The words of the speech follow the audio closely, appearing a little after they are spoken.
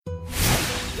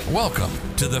Welcome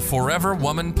to the Forever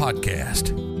Woman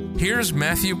Podcast. Here's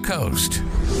Matthew Coast.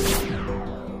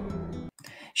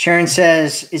 Sharon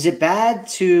says, is it bad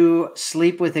to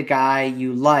sleep with a guy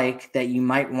you like that you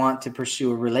might want to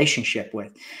pursue a relationship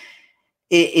with?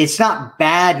 It's not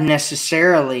bad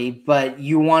necessarily, but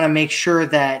you want to make sure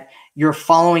that you're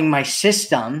following my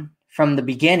system from the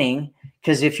beginning,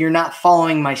 because if you're not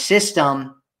following my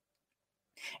system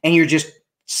and you're just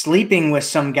sleeping with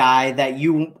some guy that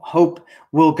you hope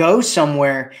will go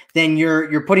somewhere, then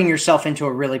you're putting yourself into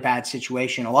a really bad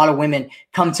situation. A lot of women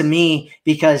come to me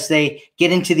because they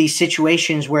get into these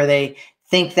situations where they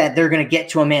think that they're going to get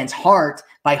to a man's heart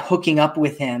by hooking up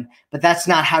with him, but that's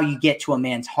not how you get to a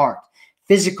man's heart.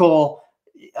 Physical,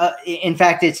 in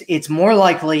fact, it's more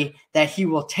likely that he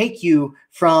will take you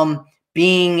from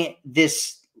being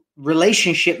this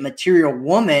relationship material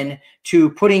woman to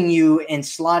putting you and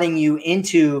slotting you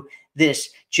into this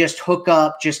just hook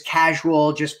up, just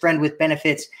casual, just friend with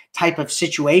benefits type of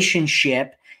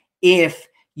situationship if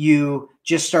you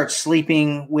just start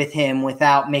sleeping with him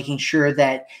without making sure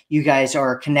that you guys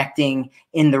are connecting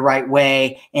in the right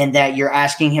way and that you're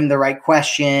asking him the right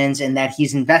questions and that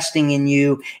he's investing in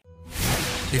you.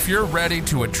 If you're ready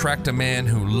to attract a man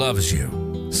who loves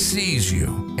you, sees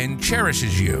you, and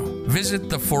cherishes you, visit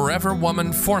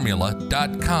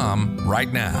theforeverwomanformula.com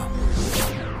right now.